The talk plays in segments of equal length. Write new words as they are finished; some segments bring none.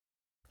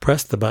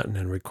Press the button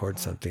and record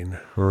something.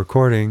 We're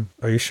recording.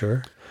 Are you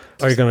sure?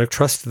 Are you going to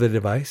trust the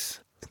device?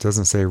 It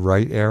doesn't say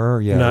right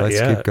error. Yeah, Not let's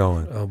yet. keep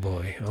going. Oh,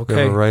 boy. If we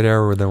Okay. have a right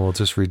error, then we'll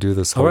just redo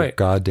this whole right.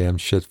 goddamn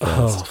shit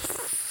Oh, fest.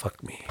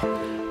 fuck me.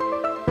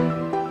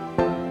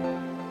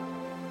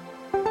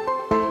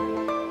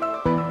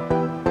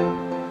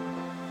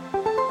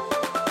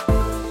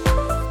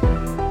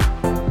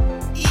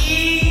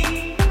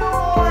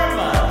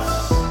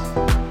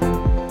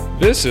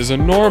 This is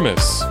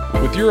Enormous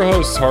with your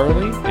hosts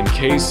Harley and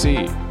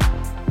KC.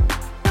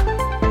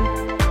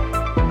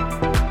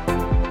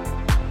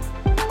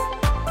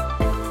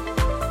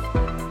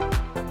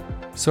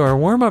 So our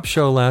warm-up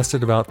show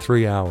lasted about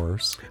 3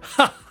 hours.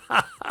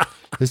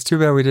 It's too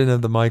bad we didn't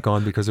have the mic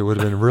on because it would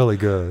have been really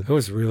good. It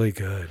was really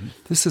good.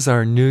 This is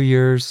our New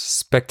Year's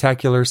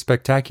spectacular.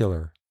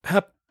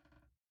 Happy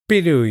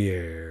New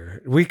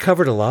Year. We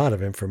covered a lot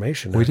of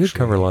information. We did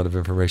cover a lot of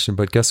information,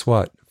 but guess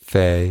what?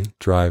 Faye,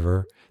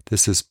 driver,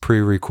 this is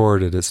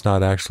pre-recorded. It's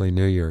not actually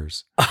New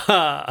Year's.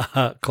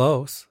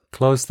 Close.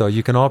 Close, though.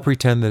 You can all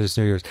pretend that it's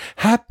New Year's.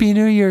 Happy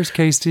New Year's,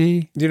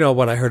 Casey. You know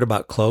what I heard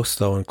about close,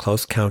 though, and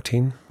close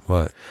counting?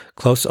 What?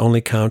 Close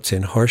only counts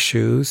in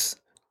horseshoes,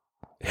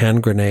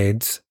 hand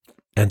grenades,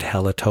 and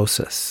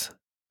halitosis.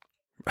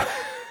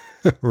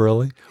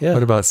 Really? Yeah.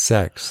 What about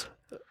sex?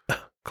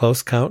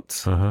 Close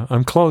counts? Uh-huh.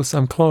 I'm close.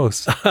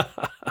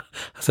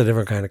 That's a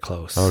different kind of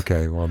close.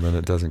 Okay, well, then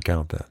it doesn't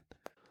count that.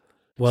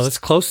 Well, it's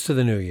close to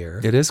the new year.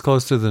 It is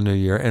close to the new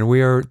year,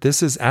 and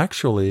this is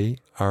actually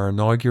our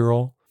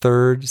inaugural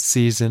third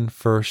season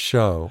first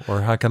show,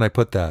 or how can I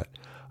put that?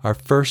 Our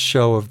first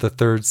show of the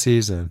third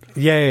season.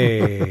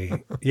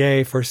 Yay.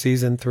 Yay for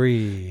season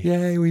 3.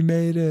 Yay, we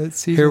made it.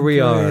 Season Here we 3.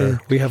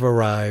 are. We have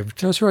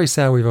arrived. You know, it's really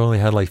sad we've only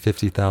had like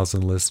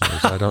 50,000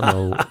 listeners. I don't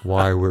know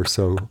why we're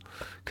so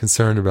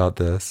concerned about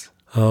this.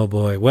 Oh,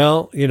 boy.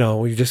 Well, you know,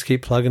 we just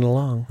keep plugging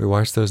along. We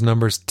watch those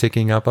numbers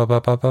ticking up.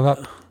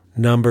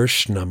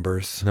 Numbers.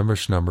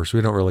 Numbers. We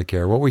don't really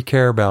care. What we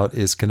care about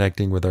is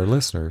connecting with our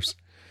listeners.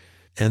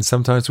 And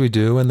sometimes we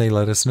do, and they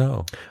let us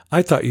know.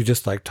 I thought you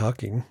just liked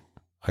talking.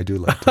 I do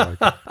like talking.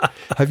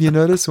 Have you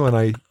noticed when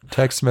I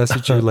text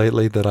message you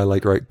lately that I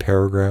write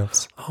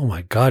paragraphs? Oh,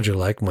 my God. You're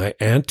like my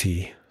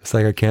auntie. It's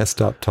like I can't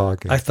stop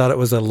talking. I thought it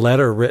was a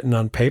letter written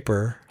on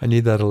paper. I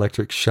need that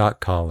electric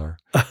shock collar.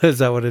 Is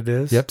that what it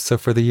is? Yep. So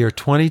for the year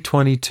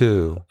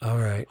 2022, All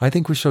right. I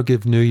think we shall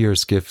give New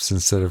Year's gifts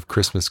instead of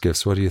Christmas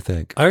gifts. What do you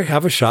think? I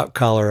have a shock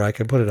collar. I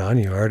can put it on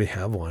you. I already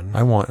have one.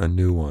 I want a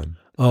new one.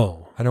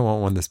 Oh. I don't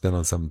want one that's been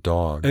on some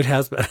dog. It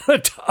has been a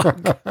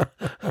dog.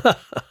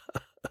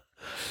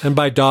 And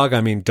by dog,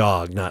 I mean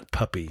dog, not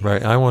puppy.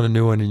 Right. I want a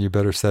new one, and you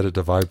better set it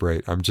to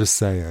vibrate. I'm just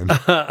saying.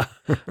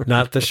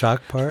 Not the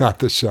shock part? Not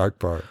the shock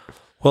part.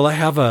 Well, I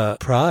have a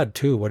prod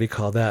too. What do you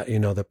call that? You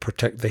know,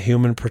 the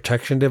human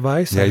protection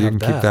device. Yeah, I you have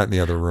can keep that in the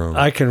other room.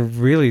 I can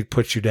really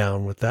put you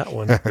down with that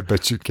one. I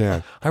bet you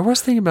can. I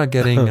was thinking about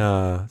getting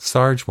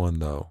Sarge one,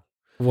 though.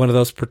 One of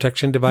those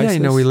protection devices? Yeah,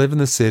 you know, we live in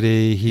the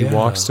city. He Yeah.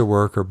 walks to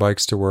work or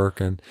bikes to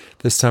work. And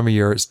this time of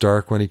year, it's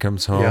dark when he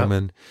comes home. Yeah.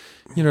 And,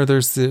 you know,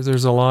 there's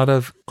a lot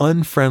of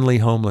unfriendly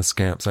homeless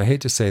camps. I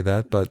hate to say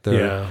that, but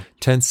they're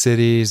tent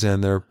cities,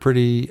 and they're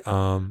pretty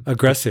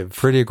aggressive.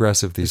 Pretty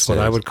aggressive these That's days.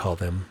 what I would call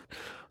them.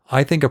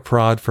 I think a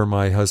prod for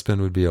my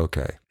husband would be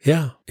okay.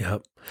 Yeah.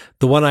 Yep.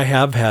 The one I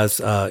have has,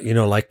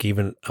 like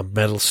even a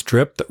metal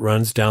strip that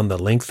runs down the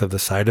length of the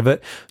side of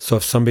it. So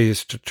if somebody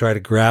is to try to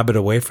grab it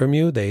away from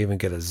you, they even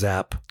get a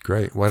zap.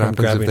 Great. What from happens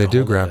if grabbing they a do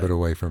hold of grab it. it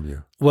away from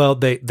you? Well,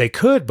 they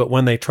could, but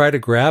when they try to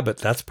grab it,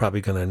 that's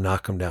probably going to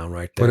knock them down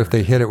right there. What if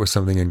they hit it with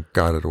something and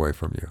got it away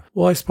from you?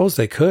 Well, I suppose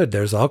they could.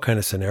 There's all kind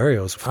of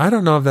scenarios. I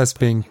don't know if that's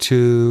being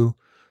too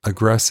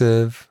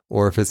aggressive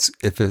or if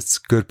it's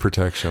good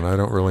protection. I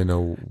don't really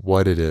know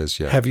what it is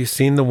yet. Have you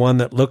seen the one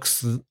that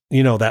looks,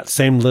 that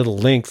same little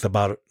length,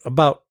 about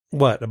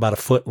a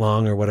foot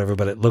long or whatever,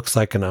 but it looks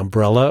like an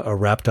umbrella, a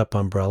wrapped up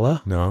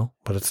umbrella? No.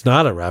 But it's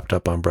not a wrapped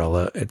up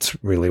umbrella.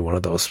 It's really one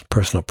of those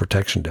personal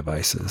protection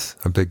devices.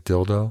 A big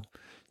dildo?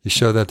 You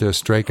show that to a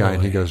straight guy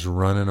and he goes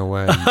running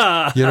away.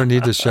 You don't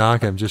need to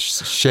shock him.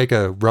 Just shake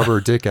a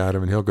rubber dick at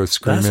him and he'll go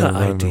screaming That's and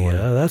an running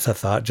idea. away. That's a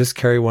thought. Just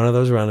carry one of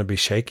those around and be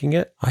shaking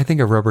it. I think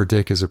a rubber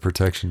dick is a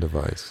protection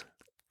device.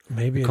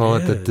 Maybe Call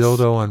it the is.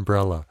 dildo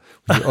umbrella.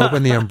 When you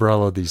open the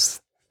umbrella, these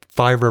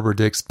 5 rubber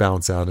dicks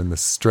bounce out and the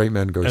straight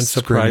man goes And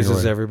screaming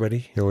surprises away.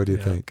 everybody. Yeah, what do you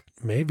think?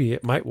 Maybe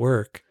it might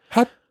work.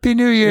 Happy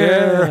New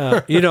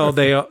Year! Yeah.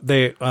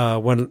 They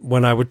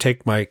when I would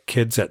take my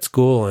kids at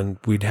school and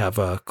we'd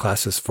have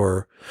classes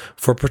for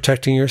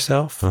protecting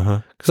yourself,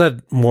 because I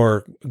had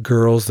more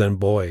girls than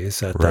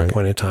boys at that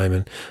point in time,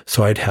 and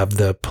so I'd have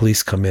the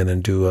police come in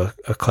and do a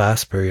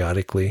class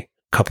periodically,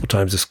 a couple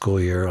times a school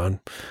year on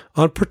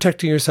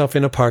protecting yourself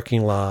in a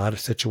parking lot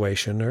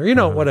situation, or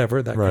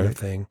whatever, that kind of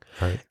thing.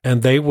 Right.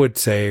 And they would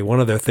say one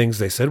of their things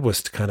they said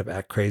was to kind of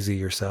act crazy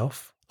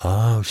yourself.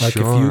 Oh, Like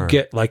sure.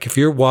 if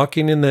you're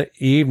walking in the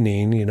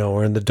evening,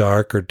 or in the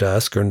dark or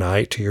dusk or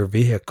night to your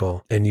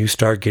vehicle, and you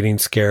start getting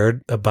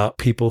scared about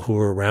people who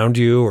are around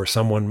you, or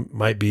someone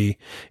might be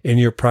in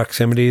your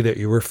proximity that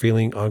you were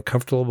feeling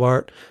uncomfortable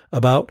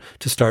about,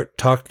 to start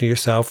talking to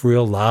yourself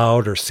real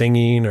loud or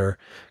singing or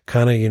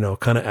kind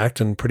of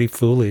acting pretty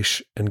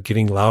foolish and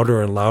getting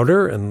louder and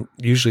louder. And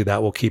usually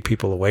that will keep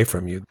people away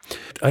from you.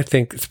 I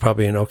think it's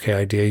probably an okay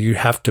idea. You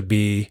have to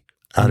be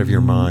out of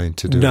your mind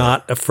to do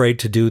not afraid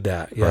to do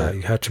that. Yeah. Right.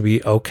 You have to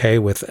be okay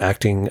with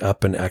acting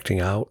up and acting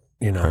out,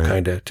 Right.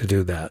 kind of to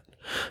do that.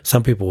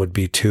 Some people would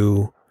be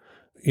too,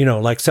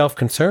 like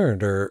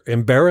self-concerned or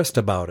embarrassed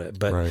about it,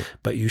 Right.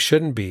 but you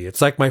shouldn't be.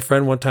 It's like my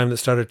friend one time that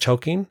started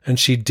choking, and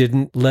she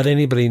didn't let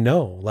anybody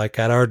know. Like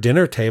at our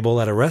dinner table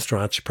at a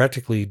restaurant, she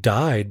practically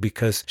died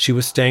because she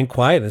was staying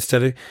quiet.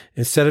 Instead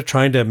of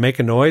trying to make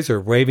a noise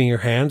or waving her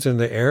hands in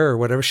the air or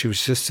whatever, she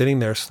was just sitting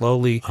there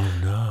slowly,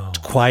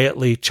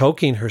 quietly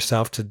choking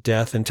herself to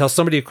death until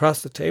somebody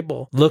across the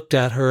table looked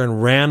at her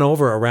and ran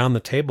over around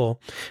the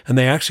table, and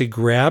they actually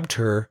grabbed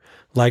her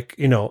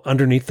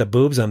underneath the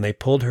boobs, and they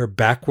pulled her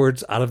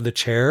backwards out of the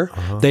chair.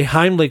 They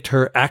Heimlicked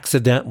her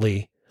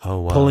accidentally,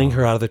 pulling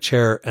her out of the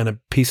chair, and a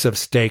piece of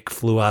steak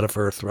flew out of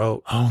her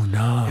throat. Oh,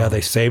 no. Yeah, they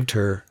saved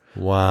her.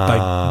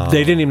 Wow.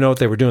 They didn't even know what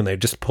they were doing. They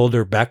just pulled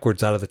her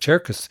backwards out of the chair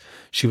because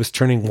she was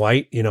turning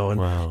white,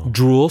 and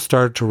drool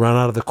started to run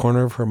out of the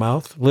corner of her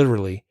mouth,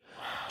 literally.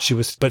 She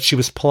was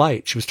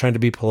polite. She was trying to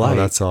be polite.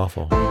 Oh, that's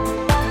awful.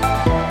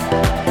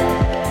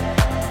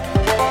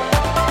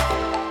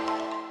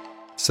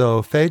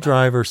 So Faye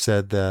Driver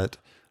said that.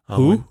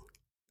 Who?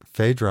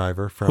 Faye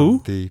Driver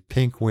from the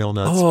Pink Wheel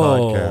Nuts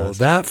podcast. Oh,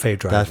 that Faye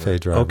Driver. That Faye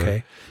Driver.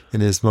 Okay.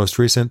 In his most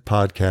recent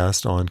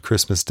podcast on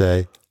Christmas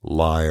Day,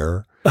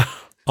 liar.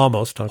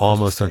 Almost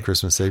on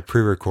Christmas Day,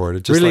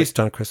 pre-recorded. Released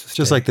on Christmas Day.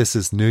 Just like this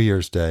is New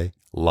Year's Day,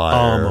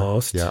 liar.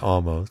 Almost. Yeah,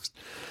 almost.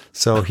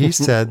 So he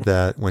said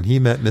that when he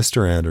met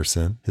Mr.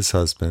 Anderson, his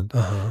husband,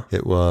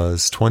 it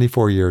was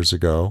 24 years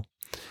ago,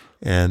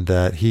 and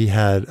that he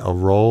had a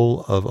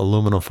roll of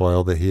aluminum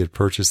foil that he had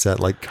purchased at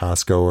like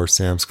Costco or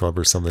Sam's Club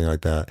or something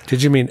like that.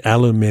 Did you mean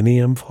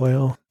aluminium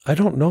foil? I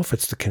don't know if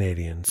it's the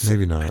Canadians.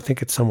 Maybe not. I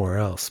think it's somewhere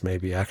else,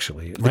 maybe,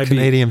 actually. The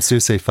Canadians do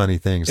say funny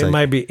things. It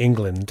might be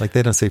England. Like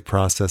they don't say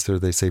processor,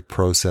 they say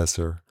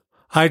processor.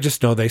 I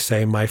just know they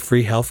say my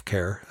free health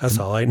care. That's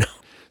all I know.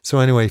 So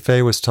anyway,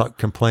 Faye was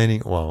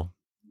complaining, well,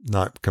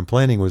 not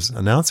complaining, was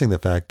announcing the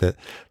fact that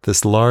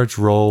this large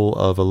roll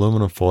of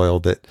aluminum foil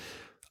that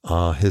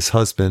his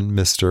husband,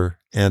 Mr.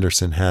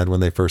 Anderson, had when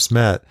they first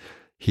met,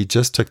 he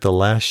just took the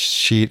last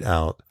sheet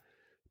out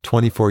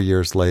 24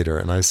 years later.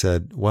 And I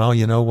said, well,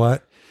 you know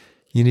what?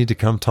 You need to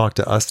come talk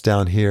to us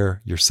down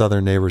here, your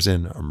southern neighbors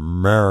in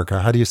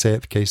America. How do you say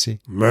it, Casey?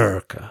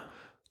 America.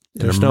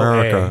 In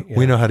America,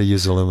 we know how to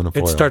use aluminum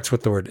foil. It starts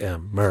with the word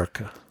M,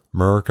 America.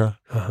 America?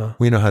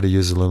 We know how to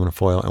use aluminum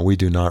foil, and we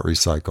do not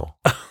recycle.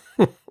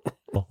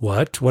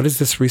 What? What is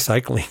this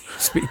recycling you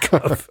speak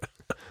of?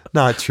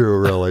 Not true,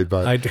 really,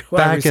 but I do.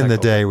 Back in the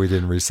day, we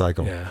didn't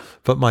recycle. Yeah.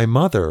 But my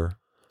mother,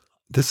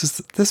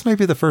 this may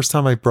be the first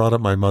time I brought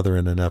up my mother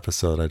in an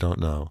episode. I don't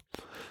know.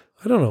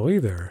 I don't know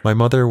either. My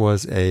mother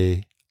was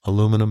a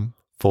aluminum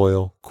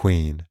foil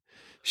queen.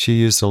 She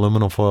used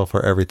aluminum foil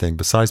for everything.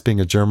 Besides being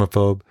a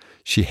germaphobe,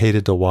 she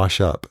hated to wash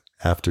up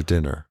after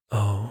dinner.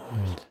 Oh.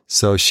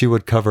 So she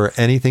would cover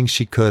anything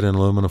she could in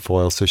aluminum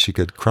foil so she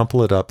could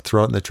crumple it up,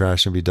 throw it in the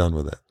trash, and be done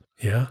with it.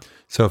 Yeah.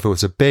 So if it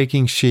was a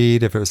baking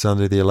sheet, if it was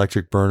under the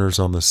electric burners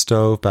on the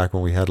stove, back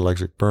when we had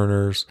electric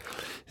burners,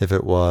 if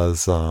it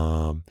was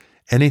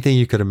anything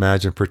you could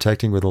imagine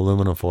protecting with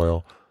aluminum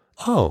foil,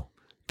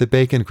 the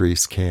bacon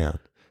grease can.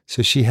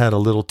 So she had a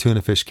little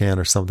tuna fish can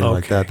or something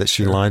like that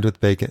she lined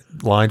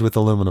with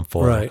aluminum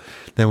foil. Right.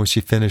 Then when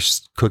she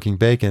finished cooking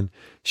bacon,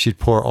 she'd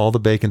pour all the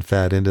bacon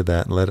fat into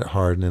that and let it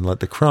harden and let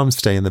the crumbs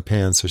stay in the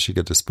pan so she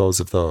could dispose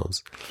of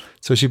those.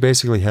 So she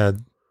basically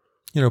had,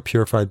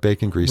 purified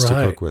bacon grease to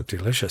cook with.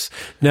 Delicious.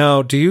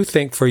 Now, do you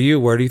think for you,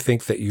 where do you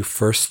think that you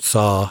first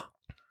saw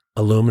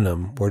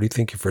aluminum? Where do you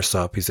think you first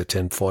saw a piece of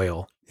tin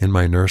foil? In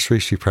my nursery,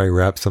 she probably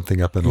wrapped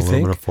something up in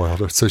aluminum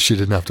foil so she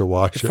didn't have to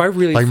wash it. If I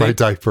really like think, my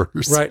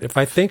diapers. Right. If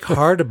I think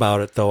hard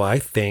about it, though, I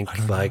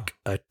think like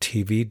a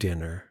TV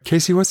dinner.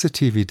 Casey, what's a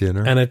TV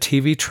dinner? And a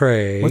TV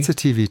tray. What's a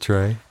TV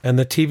tray? And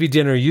the TV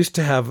dinner used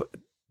to have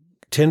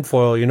tin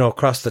foil,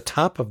 across the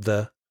top of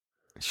the...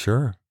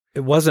 Sure.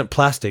 It wasn't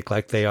plastic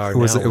like they are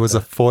now. It was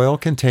a foil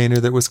container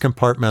that was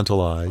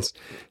compartmentalized.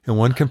 And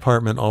one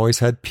compartment always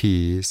had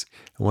peas.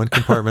 And one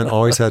compartment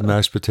always had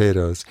mashed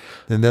potatoes.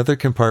 And the other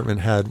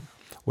compartment had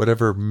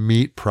whatever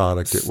meat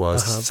product it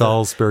was,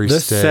 Salisbury steak.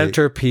 The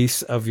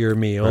centerpiece of your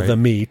meal, right? The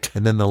meat.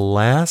 And then the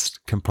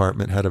last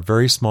compartment had a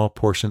very small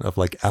portion of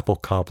like apple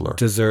cobbler.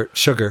 Dessert,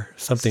 sugar,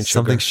 something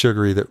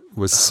sugary that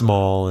was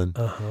small. And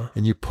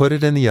and you put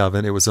it in the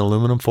oven. It was an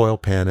aluminum foil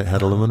pan. It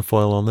had aluminum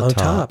foil on the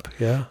top.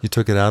 Yeah. You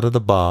took it out of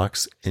the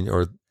box,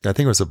 or I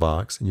think it was a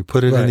box, and you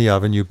put it in the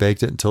oven. You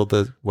baked it until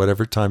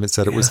whatever time it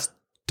said it was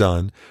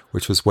done,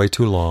 which was way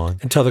too long.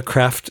 Until the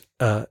Kraft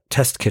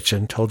test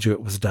kitchen told you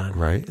it was done.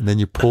 Right. And then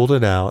you pulled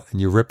it out and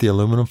you ripped the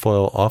aluminum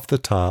foil off the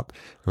top.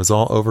 It was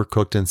all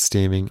overcooked and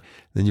steaming.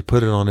 Then you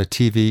put it on a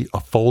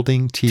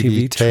folding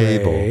TV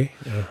table.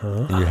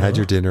 And you had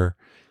your dinner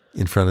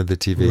in front of the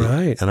TV.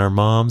 Right. And our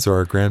moms or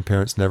our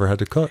grandparents never had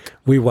to cook.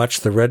 We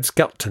watched the Red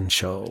Skelton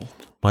show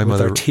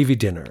with our TV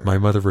dinner. My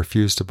mother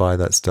refused to buy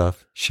that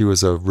stuff. She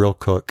was a real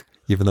cook,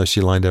 even though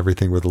she lined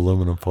everything with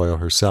aluminum foil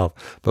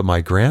herself. But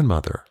my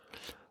grandmother,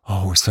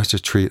 it was such a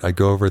treat. I'd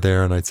go over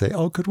there and I'd say,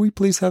 could we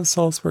please have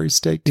Salisbury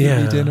steak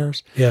TV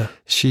dinners? Yeah.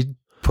 She'd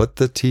put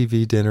the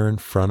TV dinner in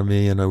front of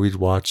me and we'd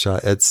watch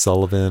Ed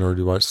Sullivan or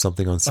we'd watch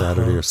something on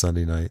Saturday or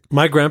Sunday night.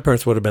 My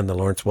grandparents would have been the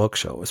Lawrence Welk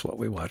show is what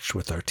we watched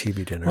with our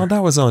TV dinner. Well,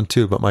 that was on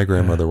too, but my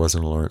grandmother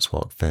wasn't a Lawrence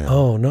Welk fan.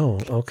 Oh, no.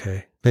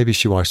 Okay. Maybe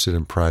she watched it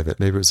in private.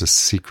 Maybe it was a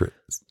secret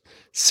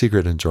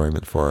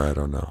enjoyment for her. I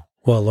don't know.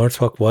 Well, Lawrence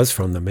Welk was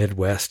from the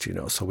Midwest,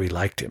 so we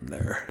liked him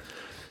there.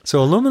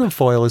 So aluminum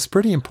foil is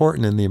pretty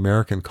important in the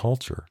American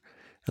culture.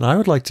 And I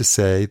would like to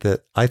say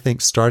that I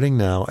think starting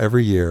now,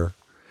 every year,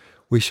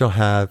 we shall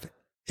have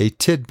a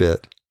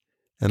tidbit,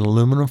 an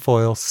aluminum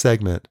foil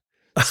segment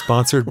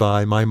sponsored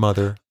by my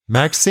mother,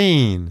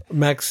 Maxine.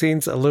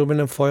 Maxine's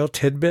aluminum foil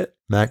tidbit?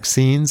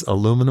 Maxine's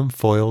aluminum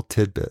foil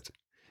tidbit.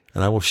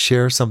 And I will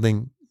share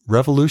something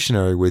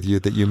revolutionary with you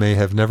that you may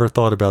have never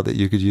thought about that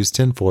you could use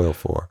tinfoil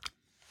for.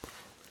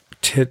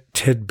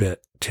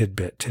 Tidbit.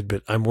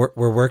 We're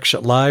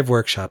live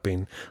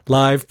workshopping,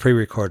 live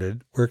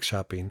pre-recorded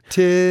workshopping.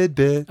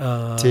 Tidbit,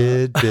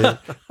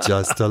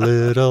 just a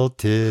little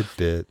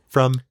tidbit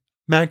from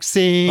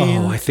Maxine.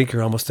 Oh, I think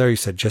you're almost there. You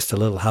said just a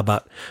little. How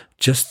about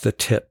just the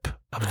tip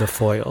of the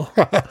foil?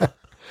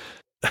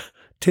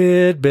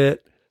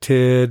 Tidbit.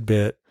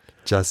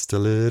 Just a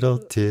little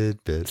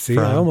tidbit. See,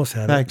 from I almost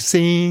had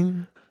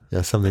Maxine.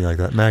 Yeah, something like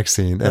that.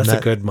 Maxine. That's a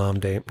good mom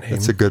name.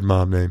 That's a good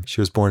mom name.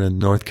 She was born in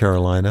North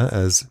Carolina,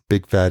 as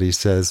Big Fatty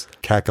says,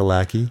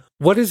 Kakalaki.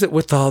 What is it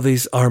with all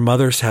these? Our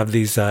mothers have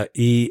these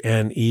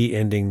E-N-E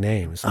ending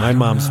names. My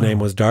mom's name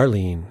was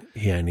Darlene,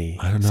 E-N-E.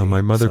 I don't know.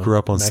 My mother grew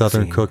up on Maxine.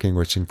 Southern cooking,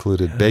 which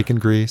included bacon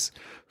grease,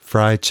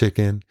 fried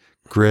chicken,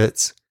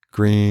 grits,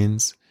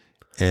 greens,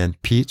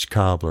 and peach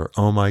cobbler.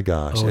 Oh my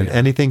gosh. And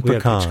anything we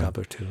pecan. Had peach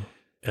cobbler too.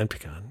 And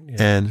pecan. Yeah.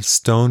 And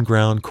stone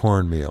ground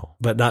cornmeal.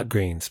 But not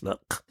greens.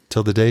 Look.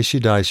 Till the day she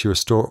died, she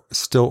was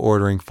still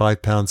ordering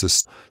 5 pounds of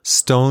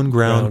stone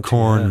ground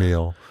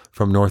cornmeal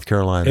from North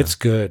Carolina. It's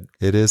good.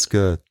 It is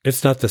good.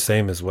 It's not the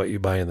same as what you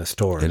buy in the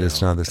store. It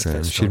is not the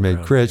same. She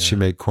made grits. She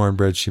made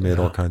cornbread. She made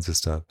all kinds of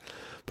stuff.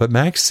 But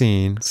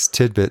Maxine's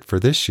tidbit for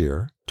this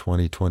year,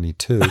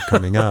 2022,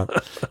 coming up,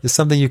 is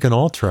something you can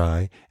all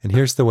try. And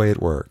here's the way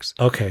it works.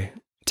 Okay.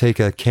 Take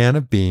a can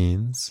of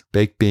beans,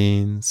 baked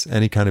beans,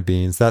 any kind of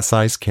beans, that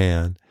size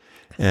can,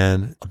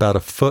 and about a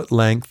foot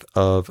length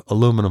of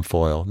aluminum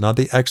foil, not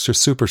the extra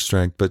super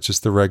strength, but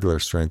just the regular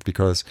strength,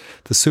 because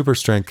the super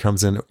strength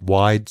comes in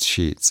wide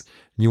sheets.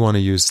 You want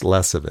to use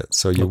less of it.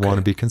 So you want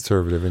to be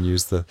conservative and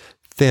use the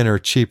thinner,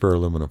 cheaper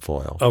aluminum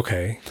foil.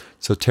 Okay.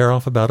 So tear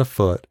off about a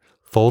foot,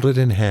 fold it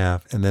in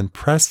half, and then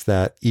press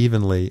that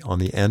evenly on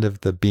the end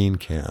of the bean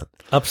can.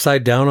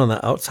 Upside down on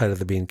the outside of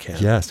the bean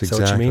can. Yes,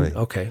 exactly. Is that what you mean?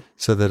 Okay.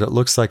 So that it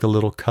looks like a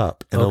little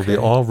cup, and it'll be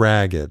all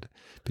ragged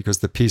because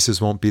the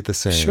pieces won't be the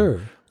same.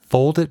 Sure.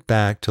 Fold it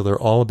back till they're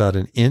all about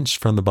an inch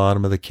from the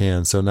bottom of the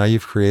can. So now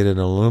you've created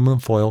an aluminum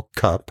foil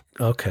cup.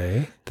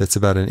 Okay. That's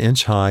about an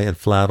inch high and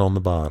flat on the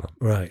bottom.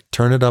 Right.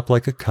 Turn it up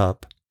like a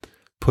cup.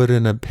 Put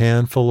in a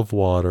pan full of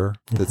water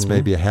that's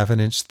maybe a half an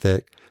inch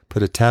thick.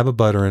 Put a tab of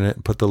butter in it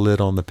and put the lid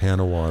on the pan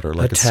of water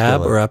like a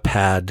tab skillet. Or a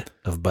pad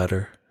of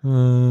butter?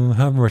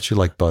 However much you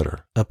like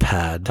butter. A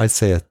pad. I'd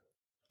say a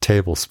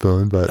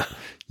tablespoon, but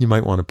you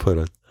might want to put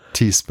a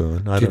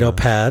teaspoon. Do you know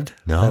pad?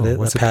 No.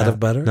 What's a pad of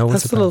butter? No,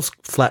 that's a little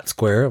flat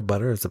square of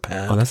butter is a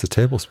pad. Oh, that's a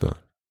tablespoon.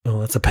 Oh,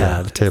 that's a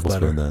pad. Yeah, a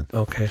tablespoon then.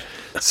 Okay.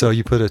 So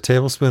you put a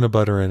tablespoon of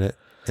butter in it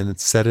and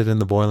set it in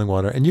the boiling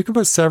water. And you can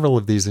put several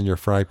of these in your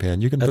fry pan.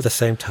 You can At the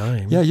same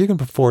time. Yeah, you can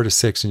put 4 to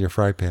 6 in your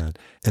fry pan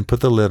and put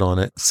the lid on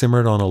it, simmer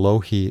it on a low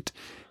heat.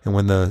 And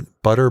when the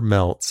butter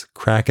melts,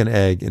 crack an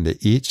egg into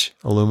each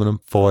aluminum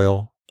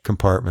foil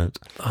compartment.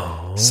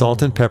 Oh.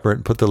 Salt and pepper it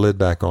and put the lid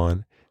back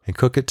on and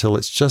cook it till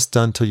it's just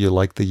done till you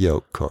like the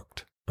yolk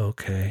cooked.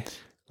 Okay.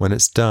 When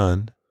it's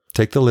done,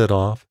 take the lid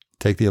off,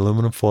 take the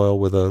aluminum foil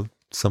with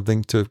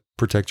something to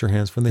protect your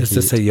hands from the heat. Is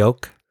this a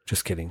yolk?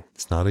 Just kidding.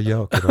 It's not a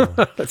yolk at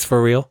all. It's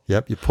for real?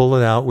 Yep. You pull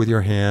it out with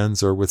your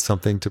hands or with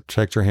something to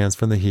protect your hands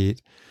from the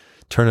heat.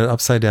 Turn it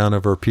upside down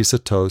over a piece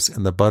of toast,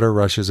 and the butter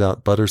rushes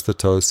out, butters the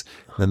toast.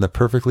 Then the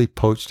perfectly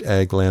poached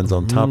egg lands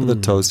on top of the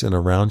toast in a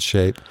round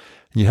shape.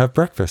 And you have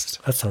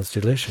breakfast. That sounds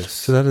delicious.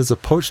 So that is a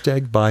poached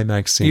egg by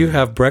Maxine. You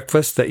have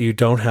breakfast that you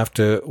don't have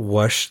to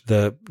wash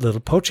the little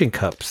poaching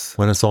cups.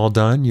 When it's all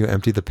done, you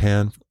empty the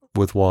pan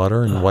with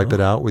water and wipe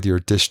it out with your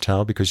dish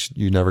towel because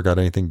you never got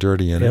anything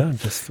dirty in it.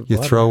 Just you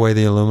water. throw away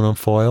the aluminum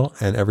foil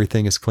and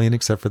everything is clean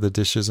except for the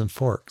dishes and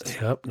forks.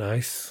 Yep,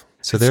 nice.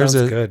 So That there's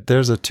sounds good.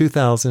 a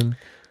 2022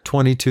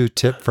 22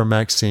 tip from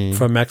Maxine.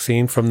 From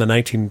Maxine from the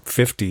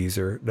 1950s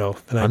or no,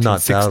 the 1960s. I'm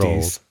not that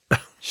old.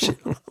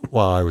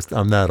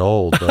 I'm that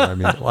old, but I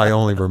mean, I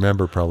only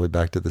remember probably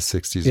back to the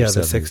 60s or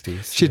 70s. The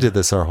 60s. She did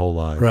this our whole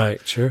life.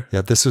 Right, sure.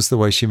 Yeah, this was the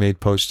way she made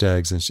poached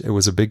eggs, and it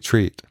was a big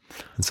treat.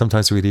 And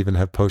sometimes we'd even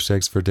have poached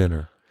eggs for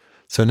dinner.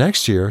 So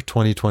next year,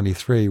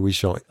 2023, we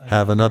shall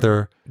have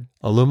another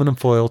aluminum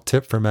foil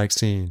tip for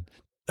Maxine.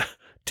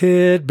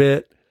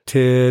 Tidbit.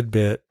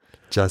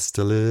 Just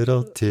a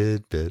little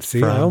tidbit.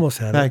 See, I almost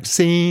had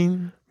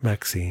Maxine.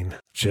 Maxine,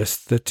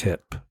 just the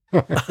tip.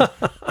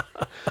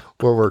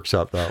 We'll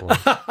workshop that one.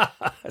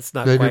 It's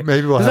not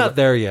maybe we'll it's have not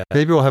there yet.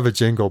 Maybe we'll have a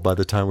jingle by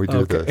the time we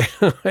do this.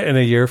 In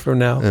a year from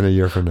now. In a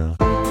year from now.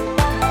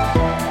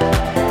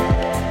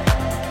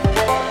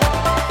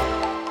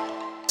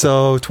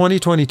 So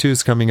 2022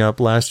 is coming up.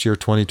 Last year,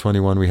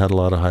 2021, we had a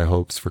lot of high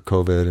hopes for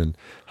COVID and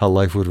how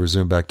life would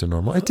resume back to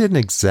normal. It didn't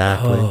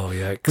exactly. Oh,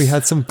 yikes. We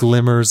had some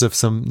glimmers of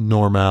some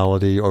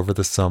normality over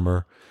the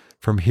summer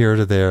from here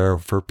to there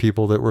for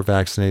people that were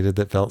vaccinated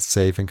that felt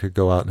safe and could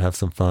go out and have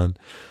some fun.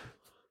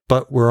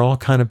 But we're all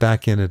kind of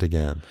back in it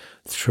again.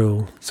 It's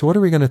true. So what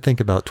are we going to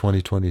think about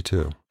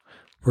 2022?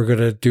 We're going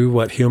to do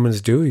what humans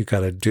do. You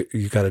got to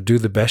do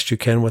the best you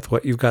can with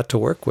what you've got to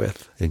work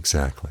with.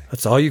 Exactly.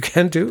 That's all you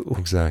can do.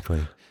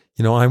 Exactly.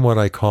 You know, I'm what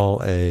I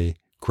call a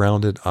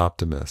grounded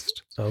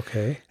optimist.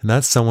 Okay. And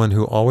that's someone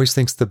who always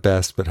thinks the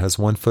best, but has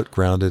one foot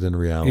grounded in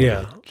reality.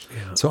 Yeah.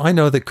 So I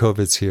know that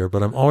COVID's here,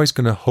 but I'm always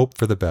going to hope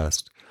for the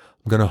best.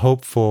 I'm going to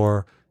hope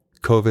for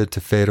COVID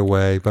to fade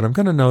away, but I'm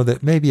going to know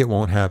that maybe it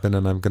won't happen,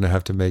 and I'm going to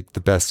have to make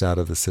the best out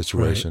of the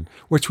situation,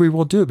 which we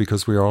will do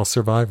because we are all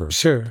survivors.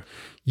 Sure.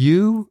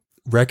 You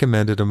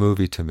recommended a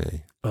movie to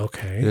me.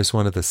 Okay. It is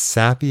one of the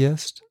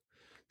sappiest,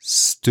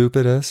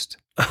 stupidest,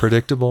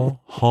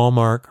 predictable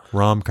Hallmark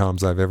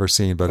rom-coms I've ever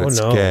seen, but it's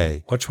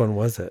gay. Which one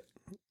was it?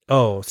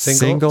 Oh,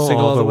 Single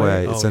All the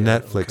Way. It's a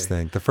Netflix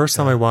thing. The first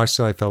time I watched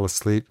it, I fell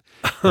asleep.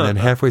 And then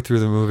halfway through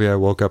the movie, I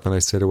woke up and I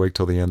stayed awake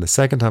till the end. The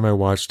second time I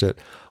watched it,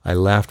 I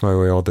laughed my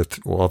way all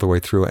the way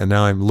through. And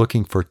now I'm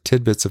looking for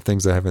tidbits of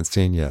things I haven't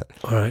seen yet.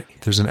 All right.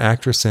 There's an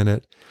actress in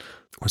it.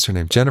 What's her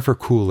name? Jennifer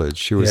Coolidge.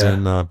 She was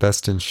in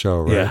Best in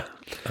Show, right? Yeah.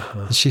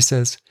 And she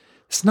says,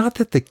 it's not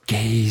that the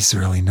gays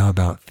really know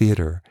about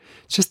theater.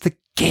 It's just the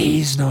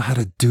gays know how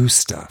to do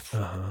stuff.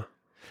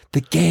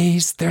 The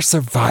gays, they're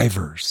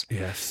survivors.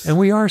 Yes. And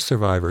we are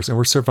survivors. And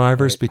we're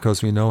survivors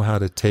because we know how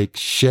to take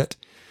shit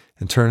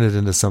and turn it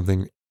into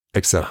something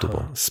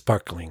acceptable.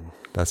 Sparkling.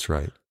 That's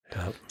right.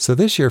 Yep. So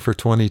this year for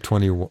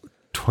 2021,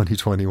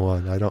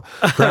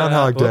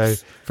 Groundhog Day,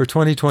 for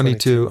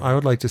 2022, I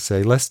would like to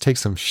say, let's take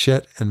some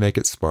shit and make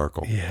it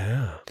sparkle.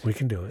 Yeah, we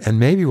can do it. And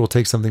maybe we'll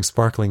take something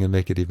sparkling and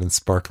make it even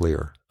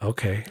sparklier.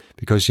 Okay.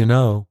 Because, you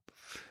know,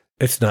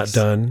 it's not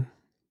done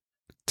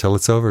till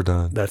it's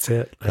overdone. That's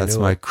it. That's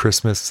my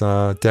Christmas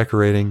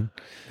decorating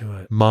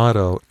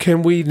motto.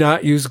 Can we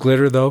not use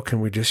glitter, though?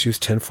 Can we just use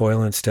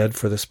tinfoil instead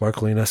for the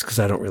sparkliness? Because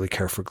I don't really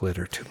care for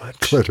glitter too much.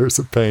 Glitter's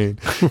a pain.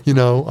 You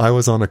know, I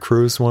was on a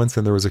cruise once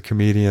and there was a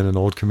comedian, an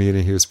old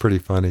comedian. He was pretty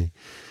funny.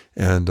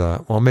 And,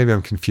 well, maybe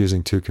I'm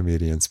confusing two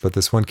comedians, but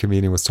this one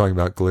comedian was talking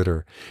about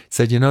glitter. He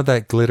said, you know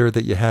that glitter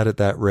that you had at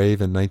that rave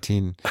in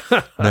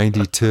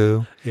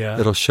 1992? Yeah.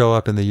 It'll show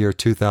up in the year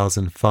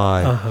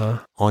 2005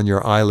 on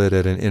your eyelid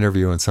at an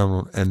interview, and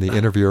the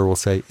interviewer will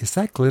say, is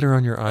that glitter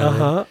on your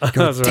eyelid? You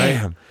go,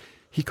 damn. Right.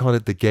 He called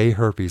it the gay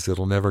herpes.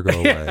 It'll never go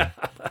away. Yeah,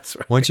 that's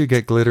right. Once you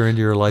get glitter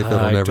into your life,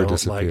 it'll never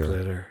disappear. Like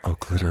glitter. Oh,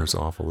 glitter is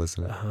awful,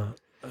 isn't it?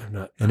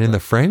 I'm in the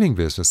framing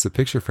business, the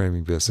picture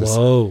framing business,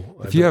 whoa!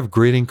 If you have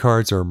greeting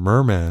cards or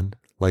mermen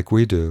like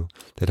we do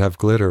that have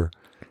glitter,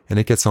 and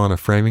it gets on a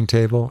framing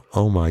table,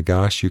 oh my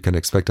gosh, you can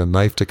expect a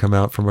knife to come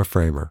out from a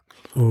framer.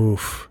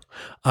 Oof!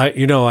 I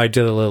did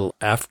a little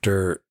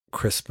after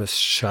Christmas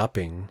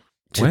shopping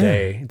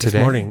this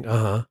morning.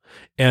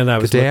 And I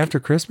was the day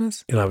after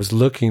Christmas, and I was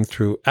looking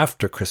through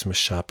after Christmas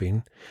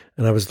shopping,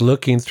 and I was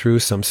looking through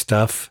some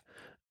stuff.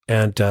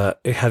 And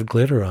it had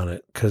glitter on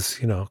it because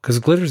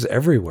glitter's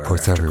everywhere. Oh,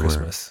 it's after everywhere.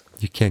 Christmas.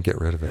 You can't get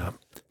rid of it. Yeah.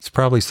 It's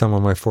probably some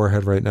on my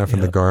forehead right now from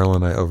the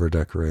garland I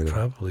over-decorated.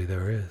 Probably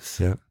there is.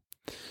 Yeah.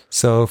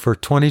 So for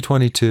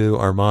 2022,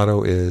 our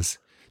motto is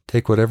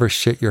take whatever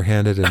shit you're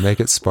handed and make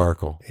it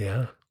sparkle.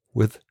 Yeah.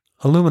 With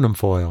aluminum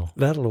foil.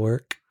 That'll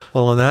work.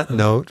 Well, on that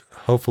note,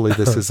 hopefully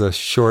this is a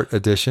short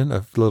edition,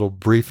 a little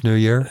brief new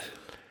year.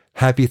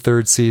 Happy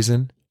third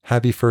season.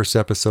 Happy first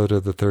episode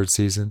of the third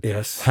season.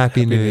 Yes.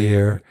 Happy New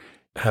Year.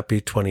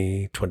 Happy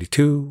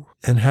 2022.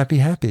 And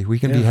happy. We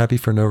can be happy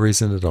for no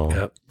reason at all.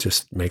 Yep.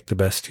 Just make the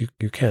best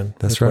you can.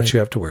 That's right. What you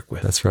have to work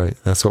with. That's right.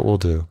 That's what we'll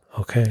do.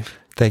 Okay.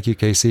 Thank you,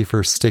 Casey,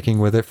 for sticking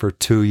with it for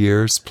 2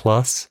 years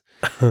plus.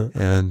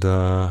 And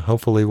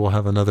hopefully we'll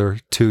have another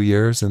 2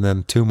 years and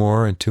then 2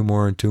 more and 2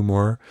 more and 2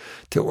 more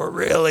till we're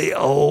really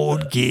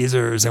old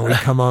geezers and we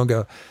come on and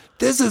go,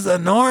 this is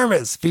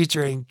Enormous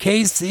featuring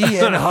Casey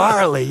and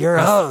Harley, your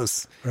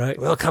hosts. Right.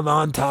 We'll come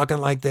on talking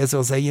like this.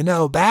 We'll say,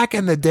 back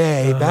in the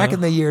day, back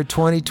in the year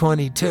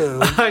 2022.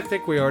 I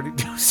think we already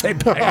do say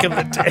back in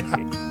the day.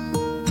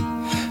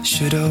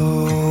 Should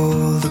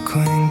old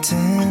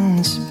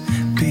acquaintance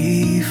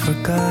be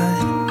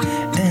forgot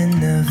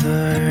and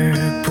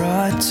never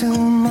brought to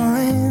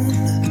mind?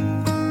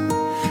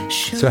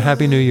 So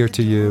Happy New Year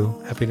to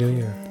you. Happy New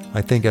Year.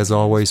 I think, as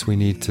always, we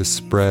need to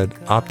spread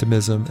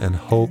optimism and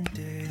hope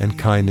and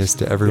kindness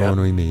to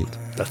everyone we meet.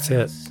 That's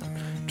it.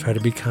 Try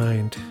to be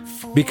kind.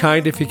 Be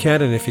kind if you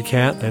can, and if you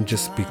can't, then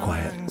just be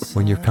quiet.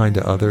 When you're kind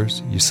to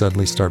others, you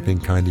suddenly start being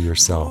kind to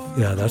yourself.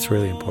 Yeah, that's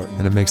really important.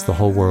 And it makes the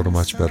whole world a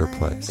much better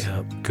place.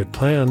 Yeah, good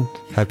plan.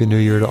 Happy New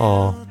Year to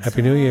all.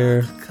 Happy New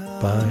Year.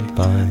 Bye.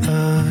 Bye.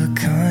 Of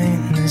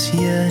kindness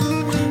yet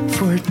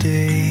for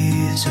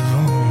days of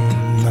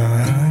old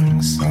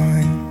lang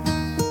syne.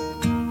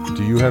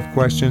 Do you have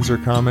questions or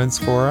comments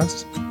for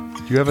us?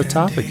 Do you have a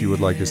topic you would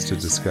like us to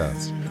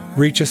discuss?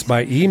 Reach us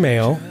by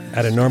email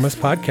at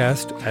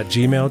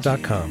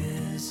enormouspodcast@gmail.com.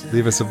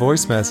 Leave us a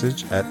voice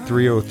message at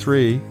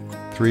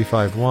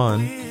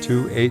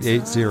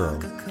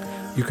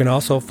 303-351-2880. You can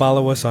also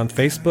follow us on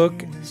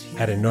Facebook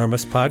at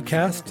Enormous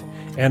Podcast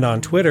and on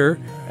Twitter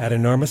at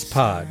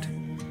EnormousPod.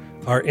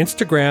 Our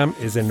Instagram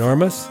is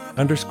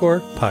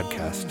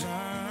enormous_podcast.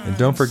 And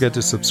don't forget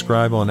to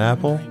subscribe on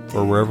Apple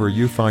or wherever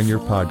you find your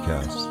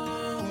podcasts.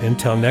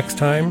 Until next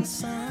time,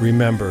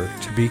 remember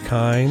to be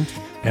kind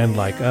and,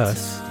 like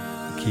us,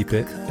 keep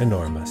it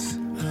enormous.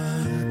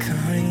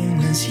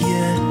 Kindness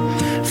yet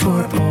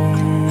for all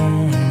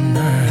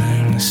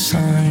lang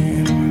syne.